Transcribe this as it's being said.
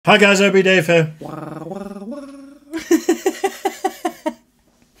Hi guys, OB Dave here.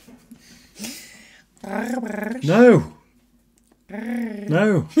 No.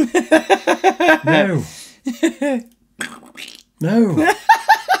 No. No. No.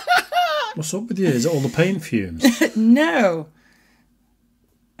 What's up with you? Is it all the paint fumes? No.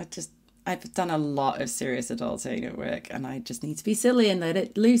 I've done a lot of serious adulting at work and I just need to be silly and let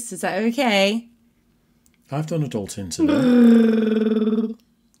it loose. Is that okay? I've done adulting today.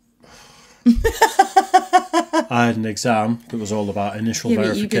 I had an exam that was all about initial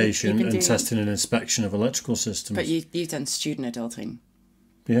verification you've been and testing and inspection of electrical systems. But you've done student adulting.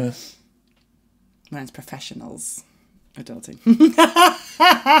 Yeah. Mine's professionals adulting.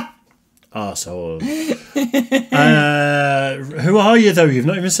 Arsehole. Who are you though? You've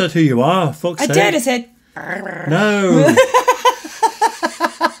not even said who you are. Fuck's sake. I said. No.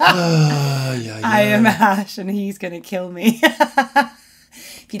 I am Ash and he's going to kill me.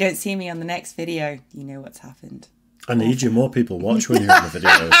 If you don't see me on the next video, you know what's happened. I need you. More people watch when you're in the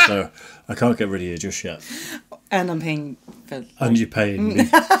videos, so I can't get rid of you just yet. And I'm paying for... And you're paying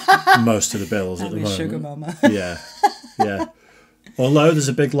most of the bills at the moment. Sugar mama. Yeah, yeah. Although there's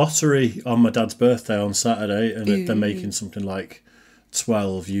a big lottery on my dad's birthday on Saturday, and they're making something like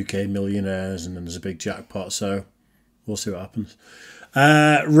 12 UK millionaires, and then there's a big jackpot, so we'll see what happens.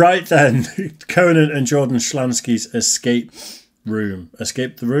 Right then, Conan and Jordan Schlansky's escape room.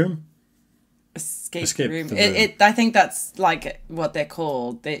 Escape the room? Escape the room. I think that's like what they're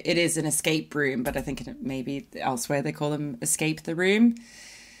called. It is an escape room, but I think maybe elsewhere they call them escape the room.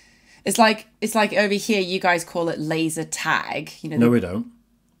 It's like over here you guys call it laser tag. You know. No, we don't.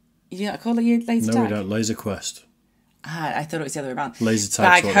 You don't call it laser tag? No, we don't. Laser quest. I thought it was the other way around. Laser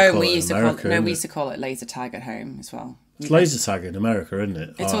tag. Back home, we used to call it laser tag at home as well. It's laser tag in America, isn't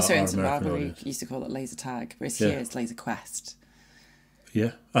it? It's also in Zimbabwe. We used to call it laser tag, whereas here it's laser quest.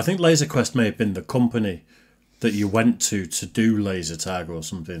 Yeah, I think Laser Quest may have been the company that you went to do laser tag or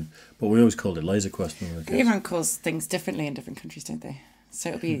something, but we always called it Laser Quest. Everyone calls things differently in different countries, don't they? So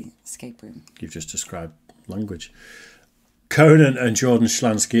it'll be escape room. You've just described language. Conan and Jordan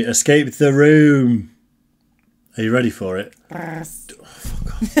Schlansky escape the room. Are you ready for it? Oh,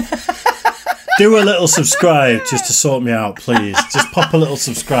 fuck off. Do a little subscribe just to sort me out, please. Just pop a little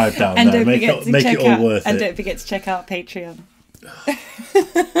subscribe down and there. Make it all worth it. And don't forget to check out Patreon.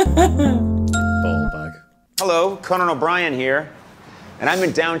 Ball bag. Hello, Conan O'Brien here, and I'm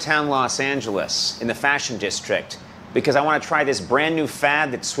in downtown Los Angeles in the fashion district because I want to try this brand new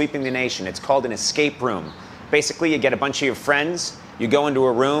fad that's sweeping the nation. It's called an escape room. Basically, you get a bunch of your friends, you go into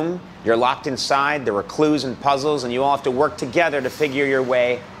a room, you're locked inside, there are clues and puzzles, and you all have to work together to figure your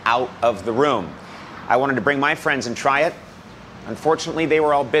way out of the room. I wanted to bring my friends and try it. Unfortunately, they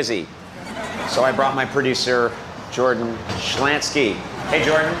were all busy, so I brought my producer, Jordan Schlansky. Hey,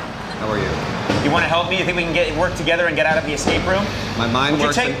 Jordan. How are you? You want to help me? You think we can work together and get out of the escape room? My mind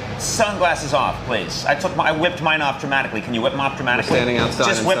works. Would you take sunglasses off, please? I whipped mine off dramatically. Can you whip them off dramatically? We're standing outside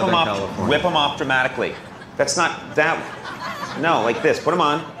Just in whip Southern them off. California. Whip them off dramatically. That's not that. No, like this. Put them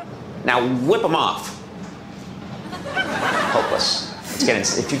on. Now whip them off. Hopeless. Let's get in.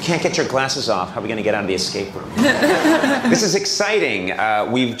 If you can't get your glasses off, how are we going to get out of the escape room? This is exciting.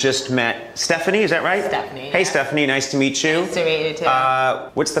 We've just met Stephanie, is that right? Stephanie. Hey, Stephanie, nice to meet you. Nice to meet you, too.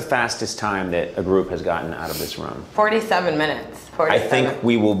 What's the fastest time that a group has gotten out of this room? 47 minutes. 47. I think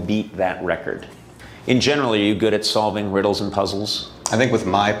we will beat that record. In general, are you good at solving riddles and puzzles? I think with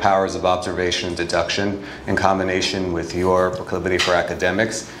my powers of observation and deduction, in combination with your proclivity for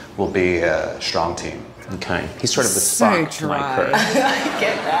academics, we'll be a strong team. Okay. He's sort of the Spock to my Kirk. I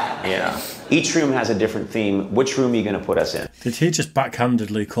get that. Yeah. Each room has a different theme. Which room are you going to put us in? Did he just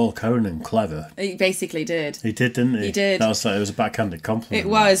backhandedly call Conan clever? He basically did. He did, didn't he? He did. That was like, it was a backhanded compliment. It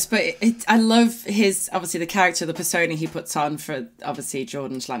was, but I love his, obviously, the character, the persona he puts on for, obviously,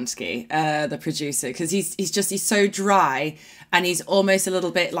 Jordan Schlansky, the producer, because he's so dry, and he's almost a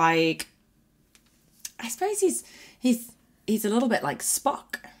little bit like, I suppose he's a little bit like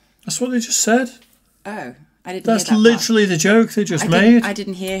Spock. That's what they just said. Oh, I didn't. That's hear that literally the joke they just made. I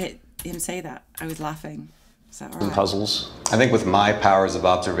didn't hear him say that. I was laughing. Is that right? Puzzles. I think with my powers of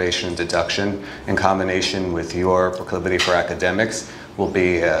observation and deduction, in combination with your proclivity for academics, we'll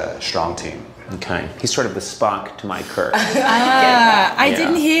be a strong team. Okay. He's sort of the Spock to my Kirk. I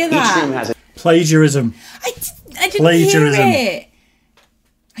didn't hear that. Each room has a Plagiarism. I didn't Plagiarism. hear it.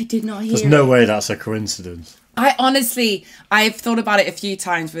 I did not hear it. There's no way that's a coincidence. I've thought about it a few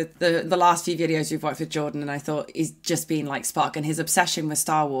times with the last few videos we've watched with Jordan, and I thought he's just been like Spock and his obsession with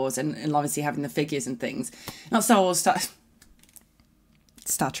Star Wars and obviously having the figures and things. Not Star Wars,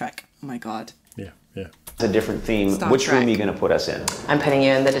 Star Trek. Oh my God. Yeah, yeah. It's a different theme. Star Which room Trek. are you going to put us in? I'm putting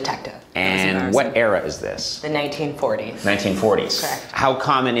you in the detective. And what era is this? The 1940s. 1940s. Correct. How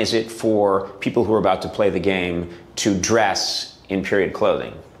common is it for people who are about to play the game to dress in period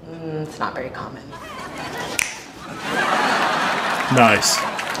clothing? It's not very common. Nice.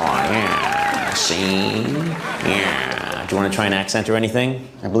 Oh, yeah. See? Yeah. Do you want to try an accent or anything?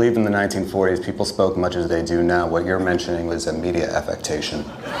 I believe in the 1940s, people spoke much as they do now. What you're mentioning was a media affectation.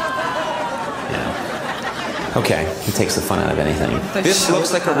 Yeah. Okay, he takes the fun out of anything. The This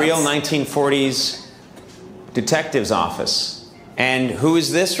looks like a real shortcuts. 1940s detective's office. And who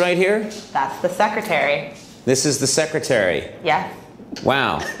is this right here? That's the secretary. This is the secretary. Yes.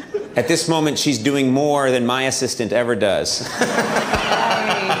 Wow. At this moment, she's doing more than my assistant ever does.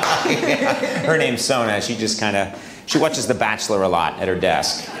 Her name's Sona. She just she watches The Bachelor a lot at her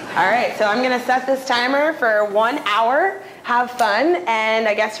desk. All right, so I'm gonna set this timer for 1 hour. Have fun, and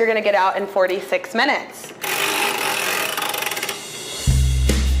I guess you're gonna get out in 46 minutes.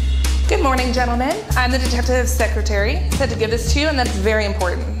 Good morning, gentlemen. I'm the detective secretary. Said to give this to you, and that's very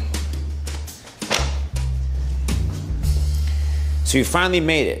important. So you finally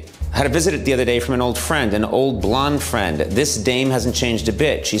made it. I had a visit the other day from an old friend, an old blonde friend. This dame hasn't changed a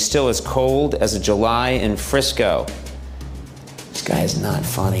bit. She's still as cold as a July in Frisco. This guy is not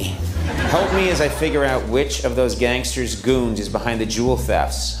funny. Help me as I figure out which of those gangsters' goons is behind the jewel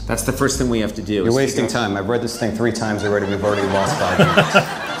thefts. That's the first thing we have to do. You're wasting time. I've read this thing 3 times already. We've already lost 5 minutes.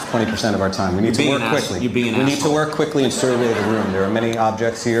 It's 20% of our time. We need to work quickly. We need to work quickly and survey the room. There are many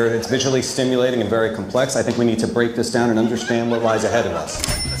objects here. It's visually stimulating and very complex. I think we need to break this down and understand what lies ahead of us.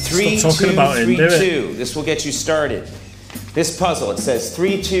 3, Stop 2, talking about it and 3, do it. 2. This will get you started. This puzzle, it says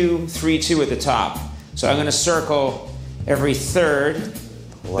 3, 2, 3, 2 at the top. So I'm going to circle every third.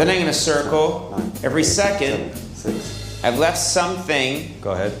 Then I'm going to circle every second. 6. I've left something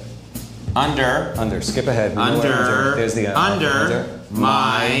Go ahead. under Skip ahead. under There's the under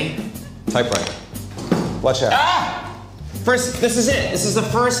my typewriter. Watch out. first. This is it. This is the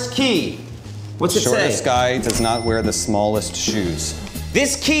first key. What's it Shortest say? guy does not wear the smallest shoes.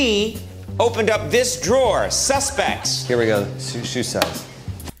 This key opened up this drawer. Suspects. Here we go. Shoe size.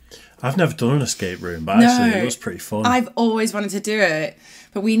 I've never done an escape room, but actually it was pretty fun. I've always wanted to do it,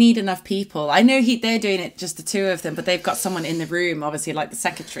 but we need enough people. I know they're doing it, just the two of them, but they've got someone in the room, obviously, like the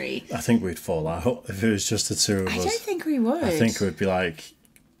secretary. I think we'd fall out if it was just the two of us. I don't think we would. I think we'd be like,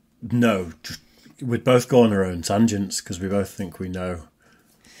 no, we'd both go on our own tangents because we both think we know.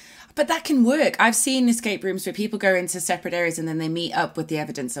 But that can work. I've seen escape rooms where people go into separate areas and then they meet up with the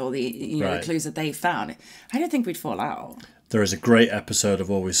evidence or the Right. the clues that they found. I don't think we'd fall out. There is a great episode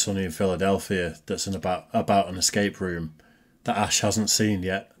of Always Sunny in Philadelphia that's about an escape room that Ash hasn't seen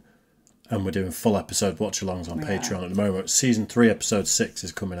yet. And we're doing full episode watch-alongs on Patreon at the moment. Season 3, episode 6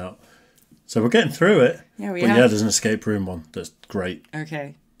 is coming out. So we're getting through it. Yeah, we But are. yeah, there's an escape room one that's great.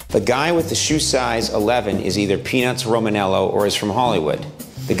 Okay. The guy with the shoe size 11 is either Peanuts Romanello or is from Hollywood.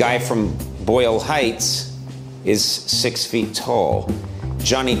 The guy from Boyle Heights is 6 feet tall.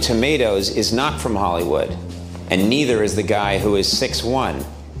 Johnny Tomatoes is not from Hollywood. And neither is the guy who is 6'1".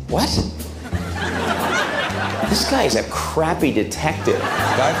 What? This guy is a crappy detective.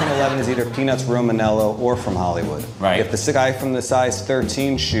 The guy from 11 is either Peanuts Romanello or from Hollywood. Right. If the guy from the size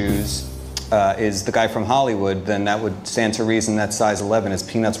 13 shoes is the guy from Hollywood, then that would stand to reason that size 11 is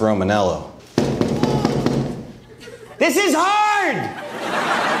Peanuts Romanello. This is hard!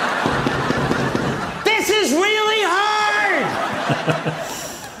 This is really hard!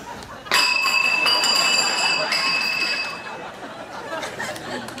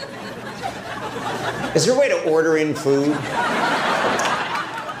 Is there a way to order in food?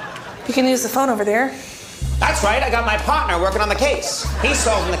 You can use the phone over there. That's right, I got my partner working on the case. He's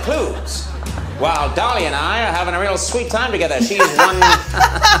solving the clues. While Dolly and I are having a real sweet time together. She's one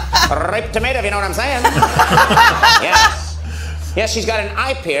ripe tomato, if you know what I'm saying. Yes. Yes, she's got an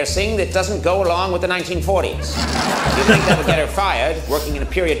eye piercing that doesn't go along with the 1940s. You'd think that would get her fired, working in a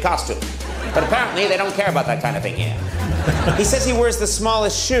period costume. But apparently they don't care about that kind of thing here. He says he wears the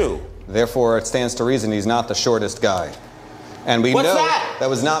smallest shoe. Therefore, it stands to reason he's not the shortest guy. And we What's know that?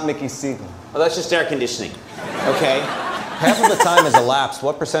 was not Mickey Seaton. Well, that's just air conditioning. Okay. Half of the time has elapsed.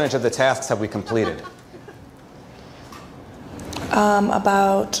 What percentage of the tasks have we completed?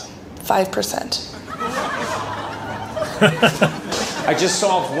 About 5%. I just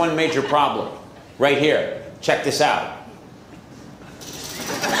solved one major problem. Right here. Check this out.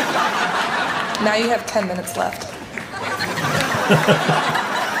 Now you have 10 minutes left.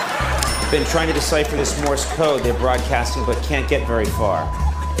 Been trying to decipher this Morse code they're broadcasting, but can't get very far.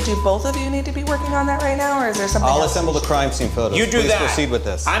 Do both of you need to be working on that right now, or is there something I'll else? assemble the crime scene photos. You do Please that. proceed with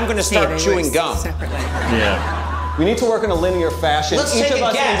this. I'm going to start chewing gum. Separately. Yeah. We need to work in a linear fashion. Let's Each take of a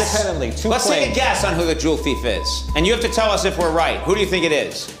us guess. independently. Let's take a guess on who the jewel thief is. And you have to tell us if we're right. Who do you think it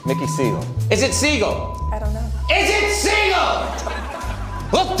is? Mickey Siegel. Is it Siegel? I don't know. Is it Siegel?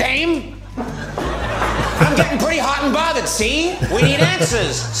 Look, Dame. I'm getting pretty hot and bothered, see? We need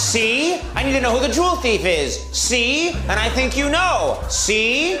answers. See? I need to know who the jewel thief is. See? And I think you know.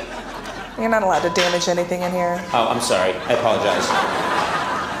 See? You're not allowed to damage anything in here. Oh, I'm sorry. I apologize.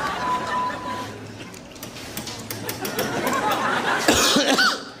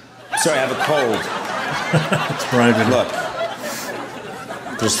 Sorry, I have a cold. It's private. Look,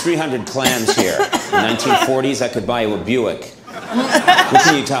 there's 300 clams here. In the 1940s, I could buy you a Buick. What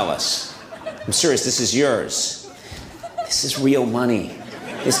can you tell us? I'm serious, this is yours. This is real money.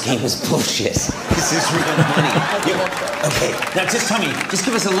 This game is bullshit. This is real money. Okay, now just tell me, just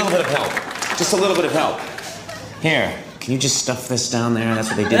give us a little bit of help. Just a little bit of help. Here, can you just stuff this down there? That's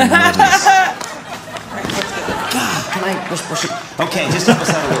what they did in the movies. God, can I push it? Okay, just help us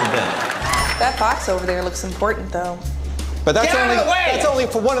out a little bit. That box over there looks important, though. But that's Get out of the way! that's only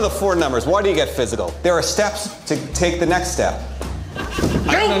for one of the 4 numbers. Why do you get physical? There are steps to take the next step.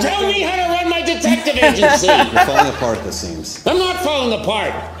 Don't tell me how to run my detective agency! You're falling apart at the seams. I'm not falling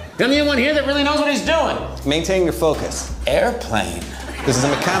apart. I'm the only one here that really knows what he's doing. Maintain your focus. Airplane. This is a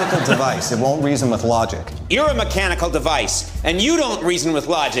mechanical device. It won't reason with logic. You're a mechanical device, and you don't reason with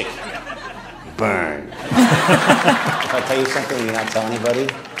logic. Burn. If I tell you something, will you not tell anybody?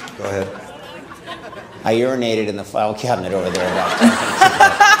 Go ahead. I urinated in the file cabinet over there about 10 minutes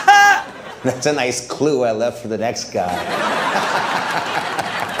ago. That's a nice clue I left for the next guy.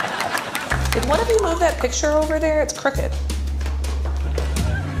 Did one of you move that picture over there? It's crooked.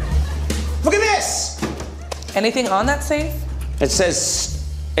 Look at this! Anything on that safe? It's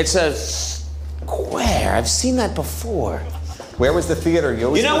a square. I've seen that before. Where was the theater? You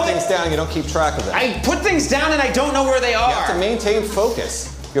always You know put what? things down, you don't keep track of them. I put things down and I don't know where they are. You have to maintain focus.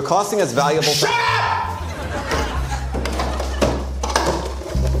 You're costing us valuable Shut up!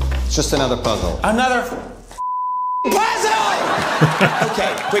 It's just another puzzle. Another puzzle!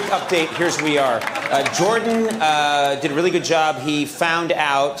 Okay, quick update. Here's where we are. Jordan did a really good job. He found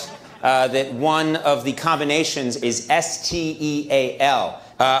out that one of the combinations is STEAL.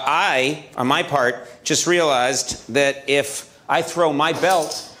 I, on my part, just realized that if I throw my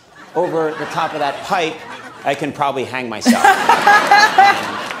belt over the top of that pipe, I can probably hang myself.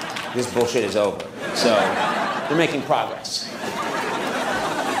 And this bullshit is over. So, they're making progress.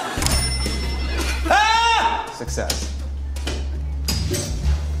 Ah! Success.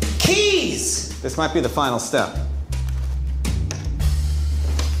 Keys! This might be the final step.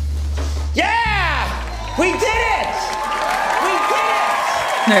 Yeah! We did it! We did it!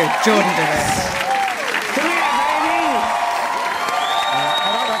 No, Jordan did it. Come here, baby! I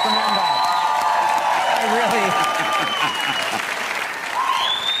don't recommend that.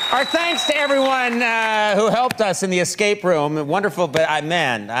 Our thanks to everyone who helped us in the escape room. Wonderful, but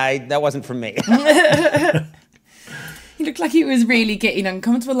that wasn't for me. He looked like he was really getting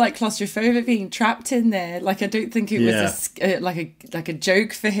uncomfortable, like claustrophobic, being trapped in there. Like I don't think it was like a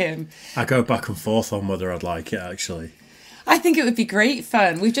joke for him. I go back and forth on whether I'd like it, actually. I think it would be great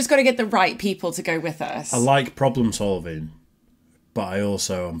fun. We've just got to get the right people to go with us. I like problem solving, but I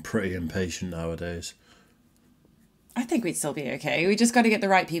also am pretty impatient nowadays. I think we'd still be okay. We just got to get the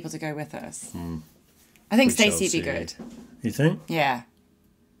right people to go with us. I think Stacey would be good. You think? Yeah.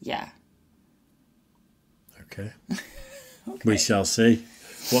 Yeah. Okay. We shall see.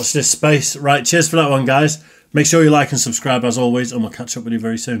 Watch this space. Right, cheers for that one, guys. Make sure you like and subscribe as always, and we'll catch up with you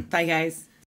very soon. Bye, guys.